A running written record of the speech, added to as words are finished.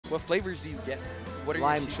What flavors do you get? What are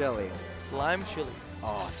Lime your chili. Lime chili.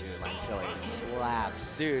 Oh, dude, lime chili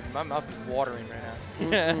slaps. Dude, my mouth is watering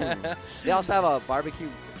right now. They also have a barbecue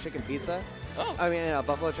chicken pizza. Oh. I mean, a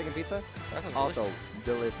buffalo chicken pizza. That sounds Also,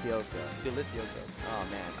 delicioso. delicioso.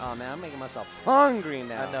 Oh man, I'm making myself hungry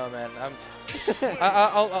now. I know, man.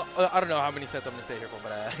 I don't know how many sets I'm gonna stay here for,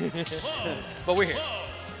 but but we're here.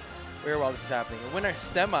 We're here while this is happening. Winner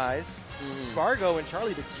semis, Sparg0 and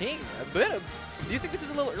Charliedaking. Do you think this is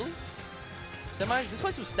a little early? Semis? This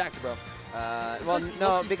place was stacked, bro. Well,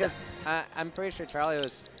 no, because I'm pretty sure Charlie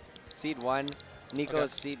was seed 1, Nico Okay.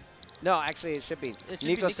 was seed. No, actually, it should be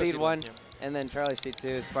Nico seed 1, and then Charlie seed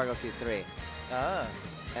 2, Sparg0 seed 3. Ah.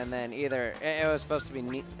 And then either it was supposed to be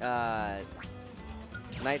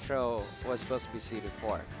Nitro was supposed to be seeded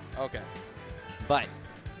 4, Okay. but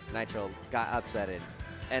Nitro got upsetted,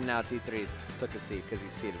 and now T3 took a seed because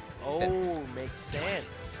he's seeded. Oh, 5th. makes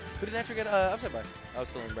sense. Who did Nitro get upset by? I was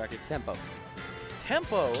still in brackets. Tempo.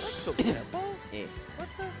 Tempo. Let's go Tempo. Yeah. What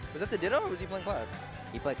the? Was that the Ditto or was he playing Cloud?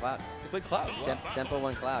 He played Cloud. He played Cloud. Wow. Tempo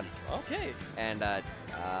went Cloud. Okay. And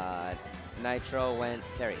Nitro went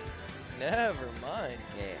Terry. Never mind.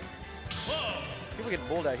 Yeah. People getting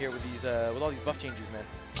bold out here with these, with all these buff changes, man.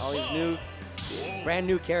 All these brand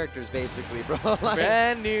new characters, basically, bro. Like,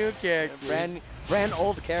 Brand new characters. brand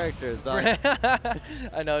old characters, dog.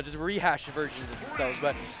 I know, just rehashed versions of themselves.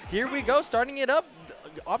 But here we go, starting it up.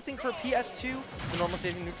 Opting for PS2, the normal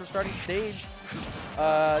staging neutral starting stage.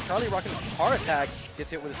 Charlie rocking the Tar attack,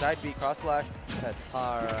 gets hit with a side B cross slash.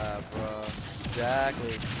 Tara, bro.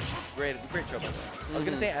 Exactly. Great show, by the way. I was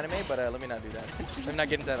gonna say anime, but let me not do that. Let me not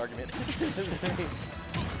get into that argument.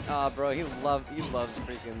 Bro, he loves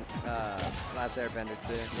freaking Last Airbender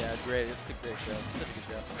too. Yeah, it's great. It's a great show. Such a good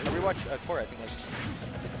show. I rewatched Korra, I think, like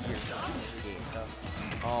this year. So.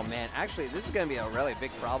 Oh man, actually, this is gonna be a really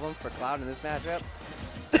big problem for Cloud in this matchup.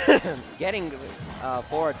 Getting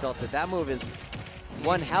forward tilted. That move is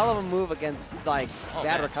one hell of a move against like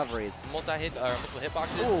bad recoveries. Multiple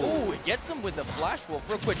hitboxes. Ooh, it gets him with the flash wolf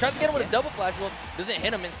real quick. Tries to get him with a double flash wolf. Doesn't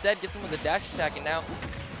hit him. Instead, gets him with a dash attack. And now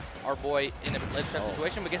our boy in a ledge trap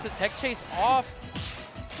situation, but gets the tech chase off.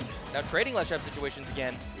 Now trading ledge trap situations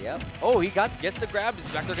again. Yep. Oh, he gets the grab. Is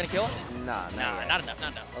he back there gonna kill him? Nah, not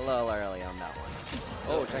enough. A little early on that one.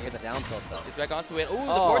 Oh, try to get the down tilt though. Gets back onto it. Ooh, the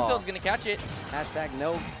forward tilt's gonna catch it. Hashtag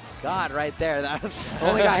no God right there. That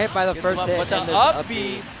only got hit by the first hit. But the up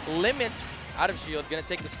B limits out of shield. Gonna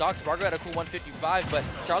take the stock. Sparg0 had a cool 155, but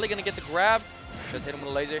Charlie gonna get the grab. Just hit him with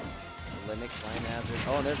a laser. Limit flame hazard.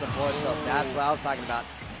 Oh, and there's the forward tilt. That's what I was talking about.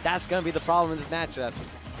 That's gonna be the problem in this matchup.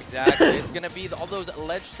 Exactly. It's gonna be all those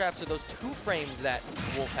ledge traps or those 2 frames that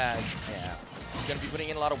Wolf has. Yeah. He's gonna be putting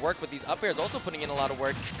in a lot of work, but these up airs also putting in a lot of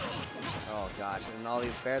work. Oh gosh, and all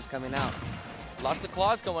these bears coming out. Lots of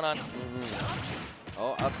claws going on.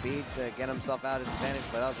 Oh, up B to get himself out of Spanish,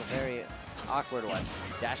 but that was a very awkward one.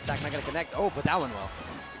 Dash attack not gonna connect. Oh, but that one will.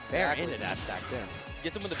 Fair into dash attack too.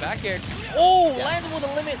 Gets him with the back air. Oh, lands him with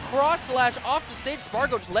a limit cross slash off the stage.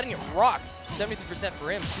 Sparg0 just letting it rock. 73%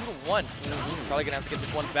 for him, 2-1. Probably gonna have to get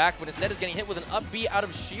this one back, but instead is getting hit with an up B out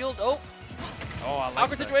of shield. Oh, I like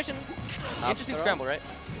awkward that. situation. Interesting throw. scramble, right?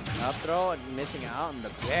 Up throw and missing out on the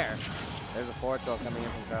bear. There's a forward tilt coming in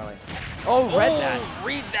from Charlie. Oh, read that.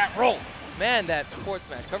 Reads that roll. Man, that forward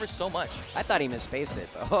smash covers so much. I thought he misspaced it,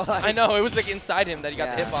 though. I know, it was like inside him that he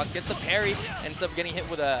got the hitbox. Gets the parry, ends up getting hit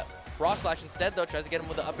with a cross slash instead, though. Tries to get him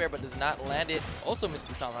with the up air, but does not land it. Also missed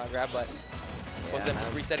the tomahawk grab, but both of them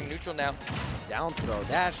just resetting neutral now. Down throw,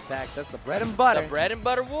 dash attack. That's the bread and butter. The bread and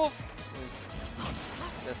butter Wolf.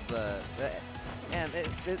 That's and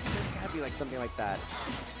there's got to be like something like that.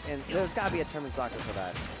 And there's got to be a term in soccer for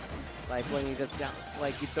that. Like when you just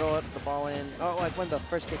like you throw the ball in, or like when the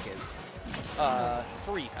first kick is.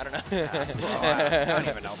 Free. I don't know. I don't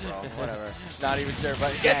even know, bro. Whatever. Not even sure,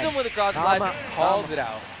 but gets him with a cross slash, calls it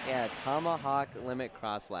out. Yeah, tomahawk limit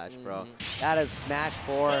cross slash, bro. That is Smash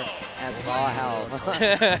 4 as all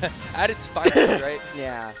hell. At its finest, right?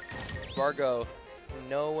 Yeah. Sparg0,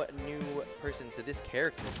 no new person to this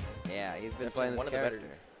character. Yeah, he's been playing this character.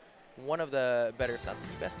 One of the better, if not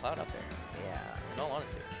the best Cloud out there. Yeah. In all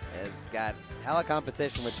honesty. It's got hella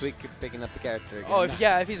competition with Tweak picking up the character again. Oh,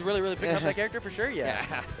 if he's really picking up that character, for sure,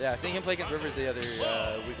 yeah. Seeing him play against Rivers the other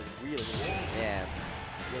week was really cool. Yeah.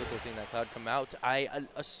 Really cool seeing that Cloud come out. I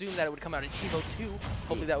assume that it would come out in EVO 2.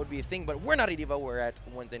 Hopefully that would be a thing, but we're not at EVO. We're at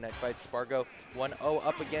Wednesday Night Fights. Sparg0 1-0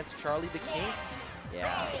 up against Charliedaking.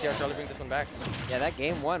 Yeah. Let's see how Charlie brings this one back. Yeah, that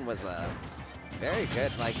game 1 was Very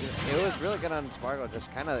good. Like, it was really good on Sparg0,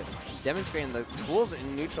 just kind of demonstrating the tools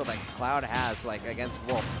in neutral that Cloud has, like, against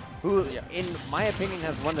Wolf, who, in my opinion,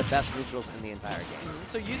 has one of the best neutrals in the entire game.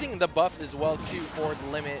 So using the buff as well, too, for the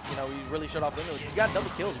limit, you know, he really showed off limit. He got double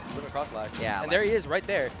kills with limit cross slash. Yeah. And like, there he is right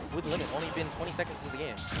there with limit. Only been 20 seconds of the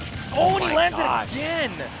game. Oh, and he lands it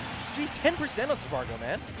again! Jeez, 10% on Sparg0,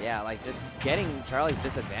 man. Yeah, like, just getting Charlie's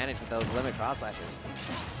disadvantage with those limit cross slashes.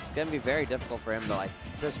 It's going to be very difficult for him to, like,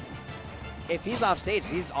 just... If he's off stage,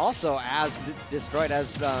 he's also as destroyed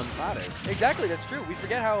as Cloud is. Exactly, that's true. We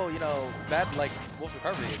forget how, you know, bad, like, Wolf's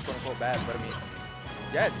recovery is quote-unquote bad, but I mean,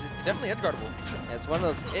 yeah, it's definitely edge guardable. It's one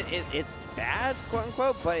of those, it's bad,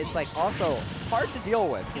 quote-unquote, but it's, like, also hard to deal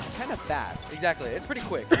with. It's kind of fast. Exactly, it's pretty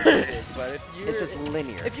quick, it is, but if you're... It's just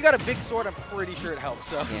linear. If you got a big sword, I'm pretty sure it helps,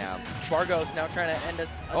 so... Yeah. Sparg0's now trying to end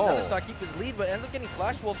another stock, keep his lead, but ends up getting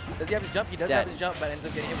Flash Wolf. Does he have his jump? He does have his jump, but ends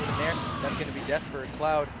up getting hit with an air. That's going to be death for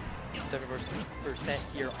Cloud. 7%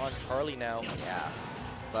 here on Charlie now. Yeah,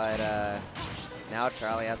 but now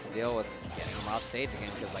Charlie has to deal with getting him off stage again,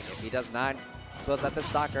 because like if he does not close out the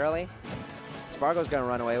stock early, Sparg0's gonna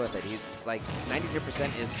run away with it. He's like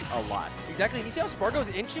 92% is a lot. Exactly. And you see how Sparg0's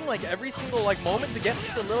inching like every single like moment to get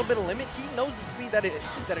just a little bit of limit. He knows the speed that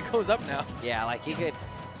it goes up now. Yeah, like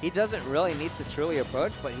he doesn't really need to truly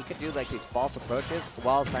approach, but he could do like these false approaches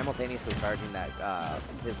while simultaneously charging that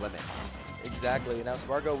his limit. Exactly. Now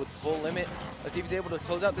Sparg0 with full limit. Let's see if he's able to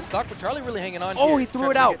close out this stock, but Charlie really hanging on. Oh, he threw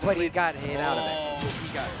it out, but he got hit out of it. Oh,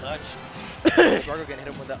 he got touched. Sparg0 getting hit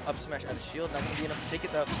him with an up smash out of shield. Not going to be enough to take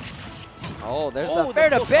it, though. Oh, there's the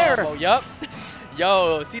bear-to-bear. Oh, yup.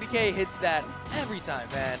 Yo, CDK hits that every time,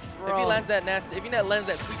 man. Bro. If he lands that nasty, if he lands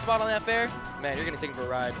that sweet spot on that fair, man, you're going to take him for a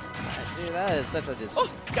ride. Dude, that is such a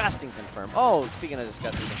disgusting confirm. Oh, speaking of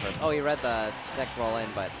disgusting confirm. Oh, he read the tech roll in,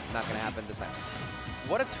 but not going to happen this time.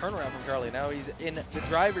 What a turnaround from Charlie. Now he's in the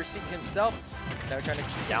driver's seat himself. Now trying to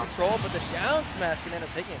down control, but the down smash can end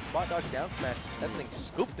up taking it. Spot dodge down smash. That thing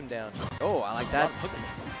scooped him down. Oh, I like that.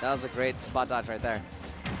 That was a great spot dodge right there.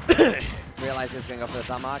 Realized he was going to go for the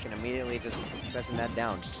tomahawk and immediately just pressing that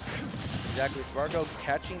down. Exactly. Sparg0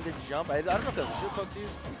 catching the jump. I don't know if that was a shield poke too,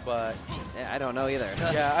 but... Yeah, I don't know either.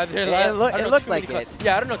 Yeah, it looked like it.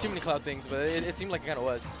 Yeah, I don't know too many Cloud things, but it seemed like it kind of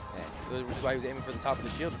was. Yeah. Which is why he was aiming for the top of the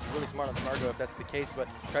shield, which is really smart on Sparg0 if that's the case, but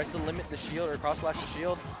tries to limit the shield or cross slash the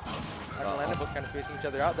shield. Land both kind of spacing each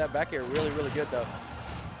other out. That back air really, really good though.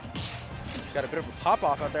 Got a bit of a pop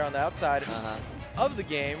off out there on the outside of the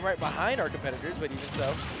game, right behind our competitors, but even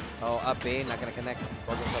so. Oh, up B, not gonna connect.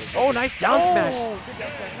 Oh, nice down smash. Oh, good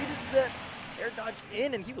down smash. We just did air dodge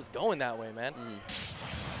in, and he was going that way, man.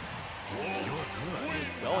 He was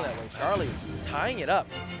going that way. Charlie tying it up.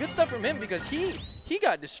 Good stuff from him because he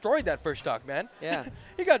got destroyed that first stock, man. Yeah.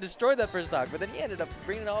 He got destroyed that first stock, but then he ended up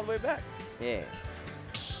bringing it all the way back. Yeah.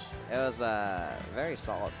 It was very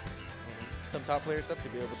solid. Some top player stuff to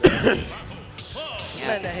be able to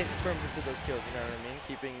land that hit firm into those kills, you know what I mean?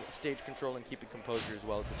 Keeping stage control and keeping composure as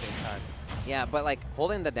well at the same time. Yeah, but like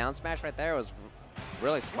holding the down smash right there was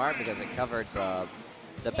really smart because it covered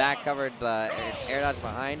the back covered the air dodge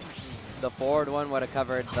behind. The forward one would have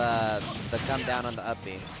covered the come down on the up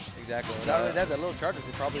B. Exactly. So not only that little charge is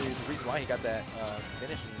probably the reason why he got that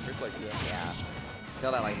finish in the first place. Yeah.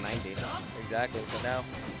 Killed at like 90. Exactly. So now,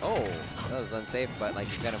 oh, that was unsafe, but like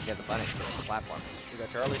you gotta get the punish because the platform. We got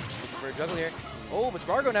Charlie looking for a juggle here. Oh, but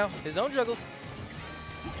Sparg0 now, his own juggles.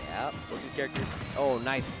 Yep. Both these characters. Oh,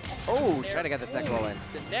 nice. Oh, try to get the tech roll in.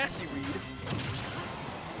 The nasty read.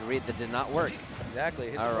 The read that did not work. Exactly.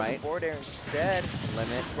 Hits all right. Forward air instead.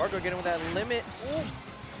 Limit. Sparg0 getting with that limit. Ooh.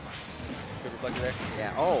 Good reflector there.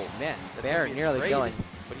 Yeah. Oh man, the bear nearly killing.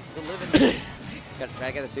 But he's still living. Gotta try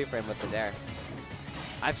to get the 2-frame with the dare.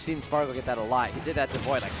 I've seen Sparg0 get that a lot. He did that to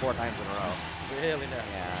Void like 4 times in a row. Really now?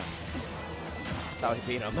 Yeah. That's how he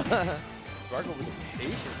beat him. Sparg0 with the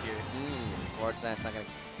patience here. Forward snap's not gonna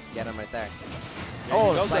get him right there. Yeah,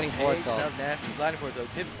 oh, sliding forward tilt. Nasty sliding forward tilt,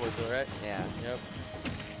 pivot forward tilt, right? Yeah. Yep.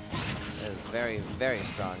 It is very, very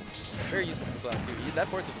strong. Very useful for Cloud too. That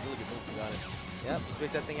forward tilt's a really good move, to be honest. Yep. You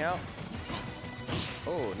space that thing out.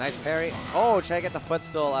 Oh, nice parry. Oh, try to get the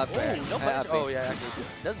footstool up there. No punish. Oh, yeah, actually,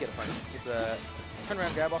 it does get a punish. It's a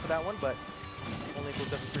turnaround grab off of that one, but only equals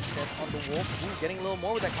 7% on the Wolf. Ooh, getting a little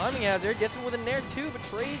more with that climbing hazard. Gets him with a nair too, but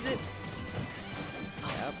trades it.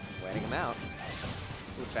 Yep, waiting him out.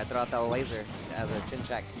 Ooh, try to throw out that laser as a chin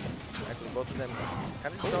check. Exactly, both of them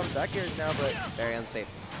kind of just throwing back airs now, but very unsafe.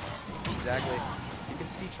 Exactly. You can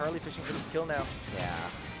see Charlie fishing for this kill now. Yeah.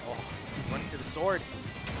 Oh, he's running to the sword.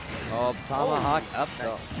 Oh, tomahawk up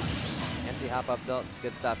tilt. Nice. Empty hop up tilt.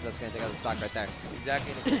 Good stuff. That's going to take out the stock right there.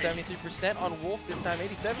 Exactly. 73% on Wolf this time.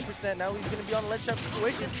 87%. Now he's going to be on a ledge trap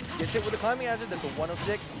situation. Gets hit with a climbing hazard. That's a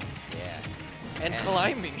 106. Yeah. And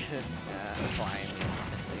climbing. Climbing.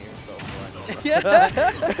 You're so fun. Yeah.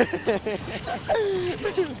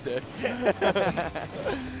 He was dead.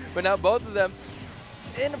 But now both of them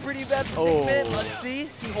in a pretty bad predicament. Let's see.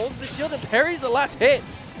 He holds the shield and parries the last hit.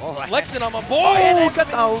 Oh, flexing on my boy. Oh, got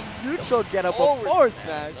the neutral get up forward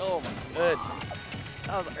smash. Oh my good.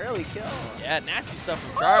 That was early kill. Yeah, nasty stuff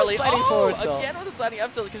from Charlie. Sliding forward tilt. Again with the sliding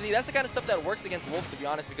up tilt, because that's the kind of stuff that works against Wolf, to be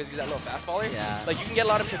honest, because he's that little fast faller. Yeah. Like, you can get a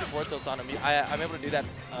lot of pivot forward tilts on him. I'm able to do that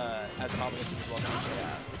as a combo as well.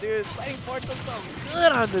 Yeah. Dude, sliding forward tilt's so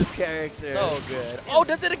good on this character. So good. Oh,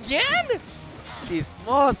 does it again? He's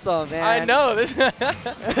awesome, man. I know. He's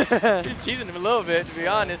cheesing him a little bit, to be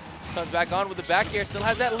honest. Comes back on with the back air. Still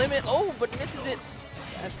has that limit. Oh, but misses it.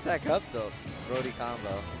 Hashtag up tilt. Brody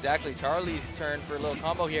combo. Exactly. Charlie's turn for a little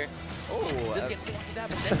combo here. Oh, just getting off of that,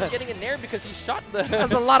 but then getting in there because he shot the...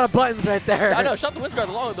 That's a lot of buttons right there. I know. Shot the wind guard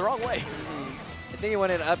the wrong way. I think he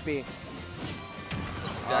wanted up B.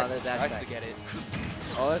 Exactly. Tries to get it.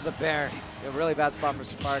 Oh, there's a bear. A really bad spot for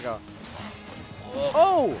Sparg0.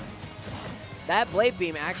 Oh! That blade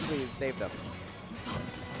beam actually saved him.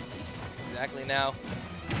 Exactly now.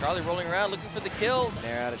 Charlie rolling around looking for the kill.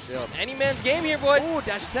 Nair out of shield. Any man's game here, boys. Ooh,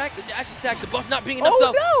 dash attack. The dash attack, the buff not being enough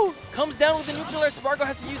though. No! Comes down with the neutral air. Sparg0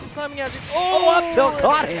 has to use his climbing hazard. Oh, up tilt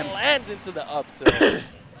caught him. Lands into the up tilt.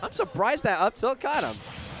 I'm surprised that up tilt caught him.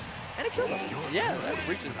 And it killed him. Yeah, that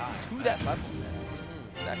reaches to that platform.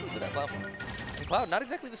 Exactly to that platform. And Cloud, not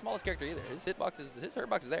exactly the smallest character either. His hitbox is, his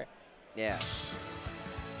hurtbox is there. Yeah.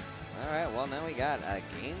 All right, well, now we got a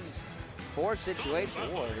game 4 situation.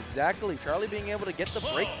 Exactly. Charlie being able to get the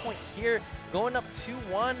break point here, going up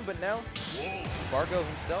 2-1, but now Sparg0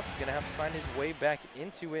 himself going to have to find his way back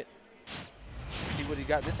into it. See what he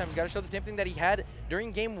got this time. He's got to show the same thing that he had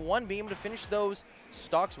during game 1, being able to finish those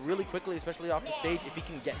stocks really quickly, especially off the stage, if he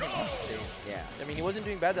can get him off the stage. Yeah. I mean, he wasn't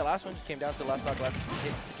doing bad. That last one just came down to the last stock, last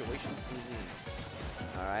hit situation.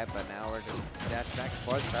 All right, but now we're just dash back and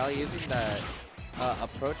forth. Charlie using the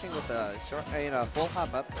approaching with a short, full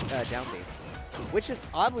hop up down B, which is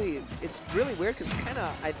oddly, it's really weird because kind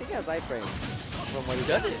of, I think it has iframes from what he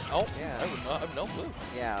does. It? Oh, yeah. I have no clue.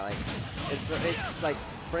 Yeah, like it's like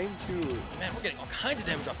frame 2. Man, we're getting all kinds of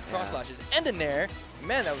damage off the cross slashes and in there.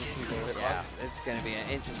 Man, that was a little bit off. It's gonna be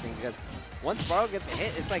interesting because once Sparg0 gets a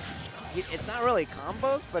hit, it's like it's not really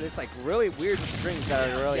combos, but it's like really weird strings that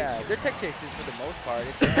are really. Yeah, they're tech chases for the most part.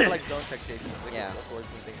 It's kind of like zone tech chases. Like swords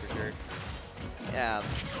and things for sure. Yeah,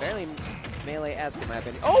 fairly melee-esque in my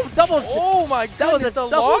opinion. Oh, double! Oh my god, that was a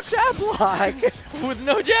double jab block with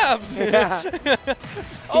no jabs. Yeah.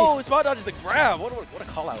 Oh, spot dodges the grab. What a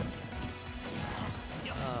call out.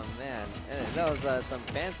 Oh man, that was some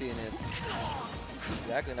fanciness.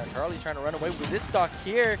 Exactly. Now Charlie's trying to run away with this stock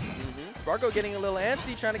here. Sparg0 getting a little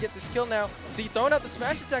antsy, trying to get this kill now. See, throwing out the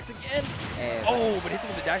smash attacks again. Hey, oh, but hits him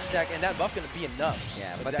with the dash attack, and that buff gonna be enough.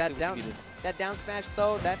 Yeah, but that down smash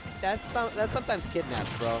though, that's sometimes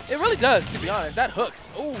kidnaps, bro. It really does, to be honest. That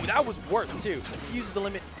hooks. Oh, that was worth too. Uses the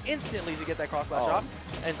limit instantly to get that cross slash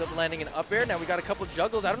off. Ends up landing an up air. Now we got a couple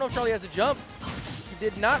juggles. I don't know if Charlie has a jump. He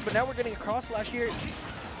did not, but now we're getting a cross slash here.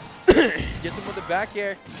 Gets him with the back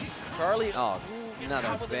air. Charlie. Oh.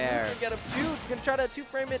 Another bear. Get him gonna try to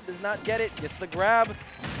 2-frame it. Does not get it. Gets the grab.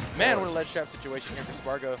 Man, what a ledge trap situation here for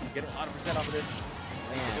Sparg0. Getting a lot of percent off of this.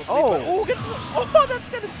 Oh, that's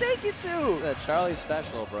gonna take it too. The Charlie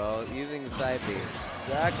special, bro. Using the side B.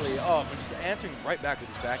 Exactly. Oh, but just answering right back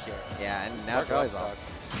with his back air. Yeah, and now Charlie's off.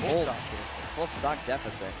 Full stock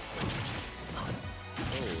deficit.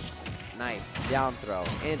 Ooh. Nice down throw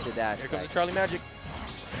into dash. Here comes the Charlie magic.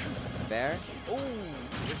 Bear. Ooh.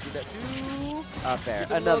 Do that too. Up there.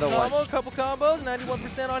 Another one. A couple combos.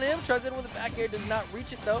 91% on him. Tries in with the back air. Does not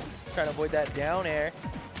reach it though. Trying to avoid that down air.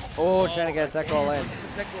 Oh, trying to get a tech roll in.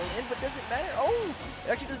 Tech roll in, but doesn't matter. Oh,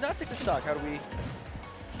 it actually does not take the stock. How do we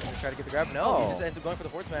try to get the grab? No, he just ends up going for the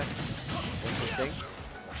forward smash. Interesting.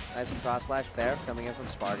 Nice cross slash there coming in from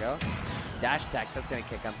Sparg0. Dash attack. That's going to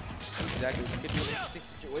kick him. Exactly. This could be an interesting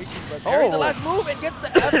situation, but there's the last move and gets the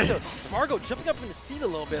episode. Sparg0 jumping up in the seat a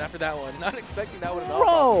little bit after that one. Not expecting that one at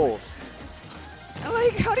all. Bro!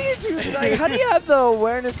 Like, how do you do like how do you have the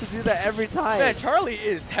awareness to do that every time? Man, Charlie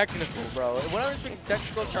is technical, bro. When I was thinking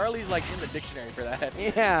technical, Charlie's like in the dictionary for that.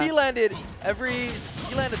 Yeah. He landed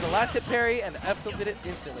the last hit parry and F tilted it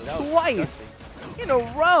instantly. That twice in a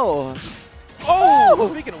row. Oh,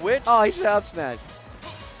 speaking of which. Oh, he should have smashed.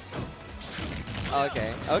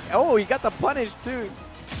 Okay. Oh, he got the punish too.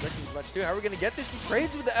 expecting as much too. How are we going to get this? He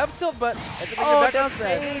trades with the F tilt, but ends up bringing it back down on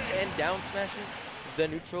smash. stage and down smashes the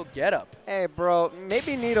neutral getup. Hey, bro,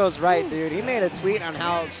 maybe Nito's right, dude. He made a tweet on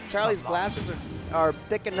how Charlie's glasses are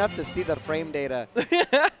thick enough to see the frame data.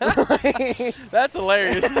 That's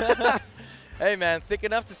hilarious. Hey, man, thick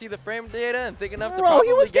enough to see the frame data and thick enough to Bro, probably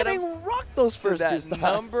he was get getting him rocked those to first two that stocks.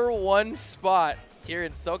 #1 spot here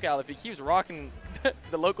in SoCal. If he keeps rocking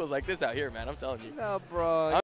the locals like this out here, man, I'm telling you. No, bro.